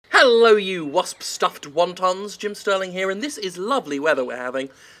Hello you wasp-stuffed wontons, Jim Sterling here, and this is lovely weather we're having.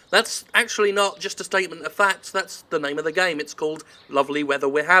 That's actually not just a statement of facts, that's the name of the game. It's called Lovely Weather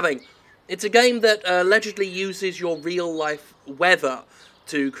We're Having. It's a game that allegedly uses your real-life weather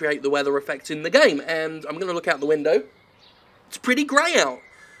to create the weather effects in the game, and I'm going to look out the window. It's pretty grey out.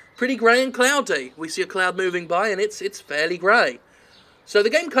 Pretty grey and cloudy. We see a cloud moving by, and it's fairly grey. So the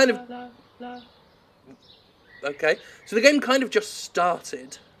game kind of... Okay, so the game kind of just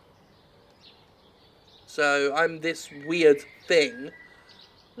started. So I'm this weird thing.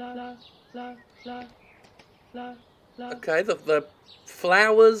 Okay, the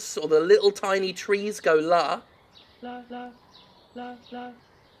flowers or the little tiny trees go la.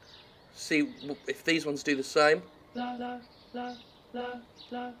 See if these ones do the same.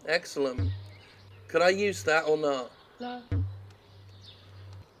 Excellent. Could I use that or not?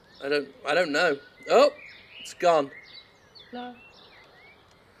 I don't know. Oh, it's gone.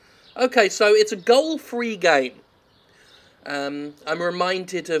 Okay, so it's a goal-free game. I'm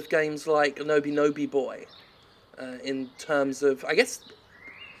reminded of games like Noby Noby Boy, in terms of, I guess,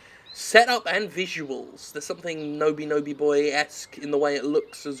 setup and visuals. There's something Noby Noby Boy-esque in the way it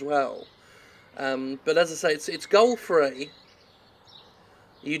looks as well. But as I say, it's goal-free.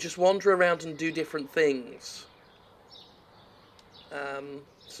 You just wander around and do different things.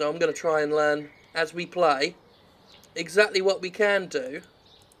 So I'm going to try and learn, as we play, exactly what we can do.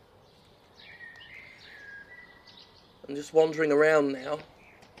 I'm just wandering around now.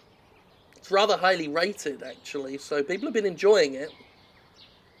 It's rather highly rated, actually, so people have been enjoying it.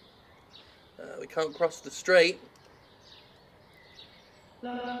 We can't cross the street. The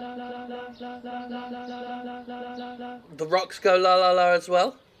rocks go la la la as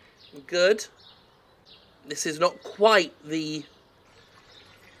well. Good. This is not quite the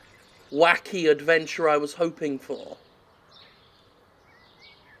wacky adventure I was hoping for.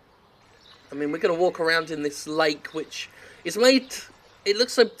 I mean, we're going to walk around in this lake, which is made... It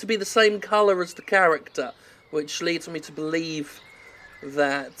looks like to be the same colour as the character, which leads me to believe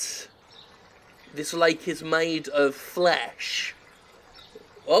that this lake is made of flesh.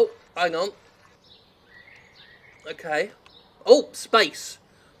 Oh, hang on. Okay. Oh, space.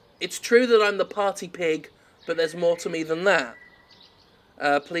 It's true that I'm the party pig, but there's more to me than that.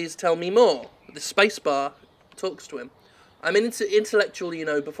 Please tell me more. The space bar talks to him. I'm an intellectual, you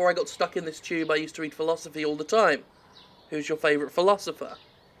know. Before I got stuck in this tube, I used to read philosophy all the time. Who's your favourite philosopher?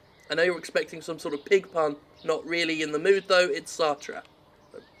 I know you're expecting some sort of pig pun. Not really in the mood, though. It's Sartre.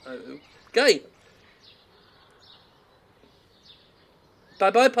 Okay.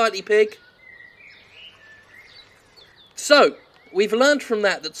 Bye-bye, party pig. So, we've learned from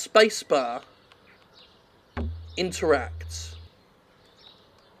that spacebar interacts.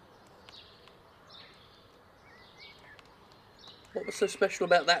 What was so special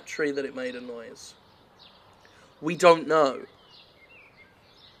about that tree that it made a noise? We don't know.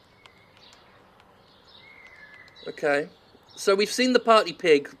 Okay. So we've seen the party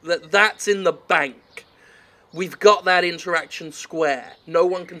pig, that's in the bank. We've got that interaction square. No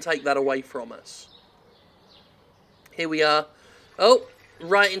one can take that away from us. Here we are. Oh,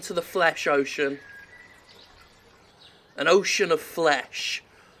 right into the flesh ocean. An ocean of flesh.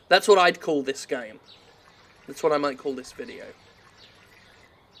 That's what I'd call this game. That's what I might call this video.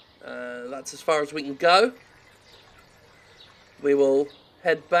 That's as far as we can go. We will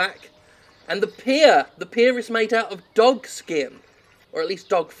head back. And the pier is made out of dog skin. Or at least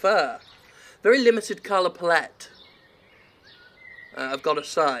dog fur. Very limited colour palette. I've got to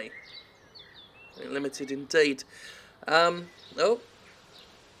say. Very limited indeed. Oh.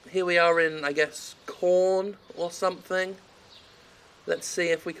 Here we are in, I guess, corn or something. Let's see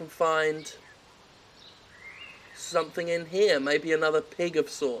if we can find something in here. Maybe another pig of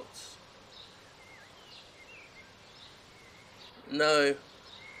sorts. No.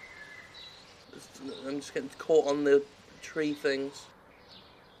 I'm just getting caught on the tree things.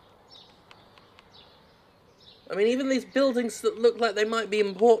 I mean, even these buildings that look like they might be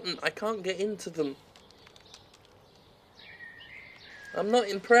important, I can't get into them. I'm not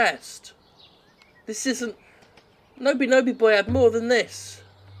impressed. This isn't... Noby Noby Boy had more than this.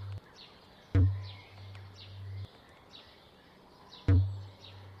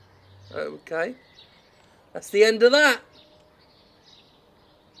 Okay. That's the end of that.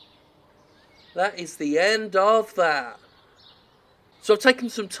 That is the end of that. So I've taken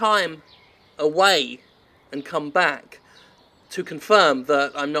some time away and come back to confirm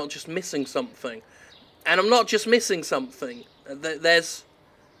that I'm not just missing something. And I'm not just missing something. There's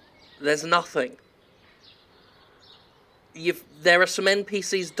nothing. There are some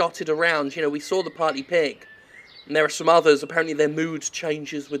NPCs dotted around. You know, we saw the party pig. And there are some others, apparently their mood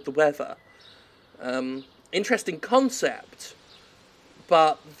changes with the weather. Interesting concept,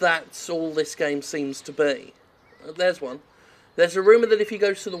 but that's all this game seems to be. There's one. There's a rumour that if you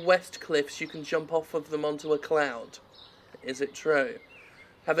go to the West Cliffs, you can jump off of them onto a cloud. Is it true?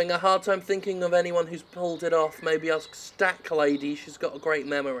 Having a hard time thinking of anyone who's pulled it off. Maybe ask Stack Lady, she's got a great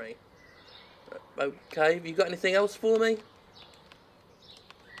memory. Okay, have you got anything else for me?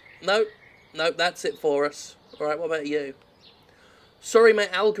 Nope, that's it for us. Alright, what about you? Sorry, my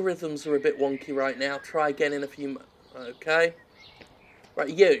algorithms are a bit wonky right now. Try again in a few months. Okay. Right,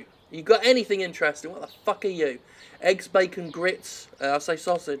 you got anything interesting? What the fuck are you? Eggs, bacon, grits. I'll say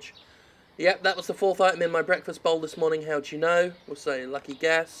sausage. Yep, that was the 4th item in my breakfast bowl this morning. How'd you know? We'll say lucky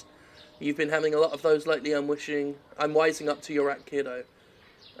guess. You've been having a lot of those lately. I'm wising up to your rat, kiddo.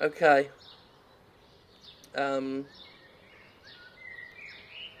 Okay. I'm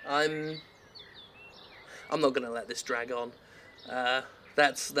not gonna let this drag on.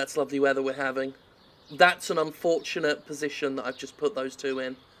 That's lovely weather we're having. That's an unfortunate position that I've just put those two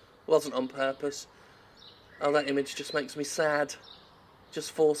in. Wasn't on purpose. Oh, that image just makes me sad.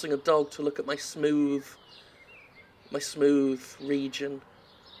 Just forcing a dog to look at my smooth region.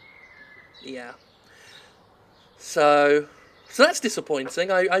 Yeah. So that's disappointing.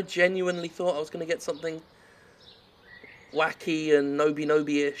 I genuinely thought I was going to get something wacky and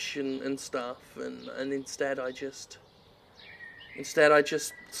Nobi-ish and stuff, and instead I just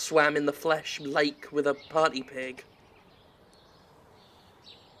swam in the flesh lake with a party pig.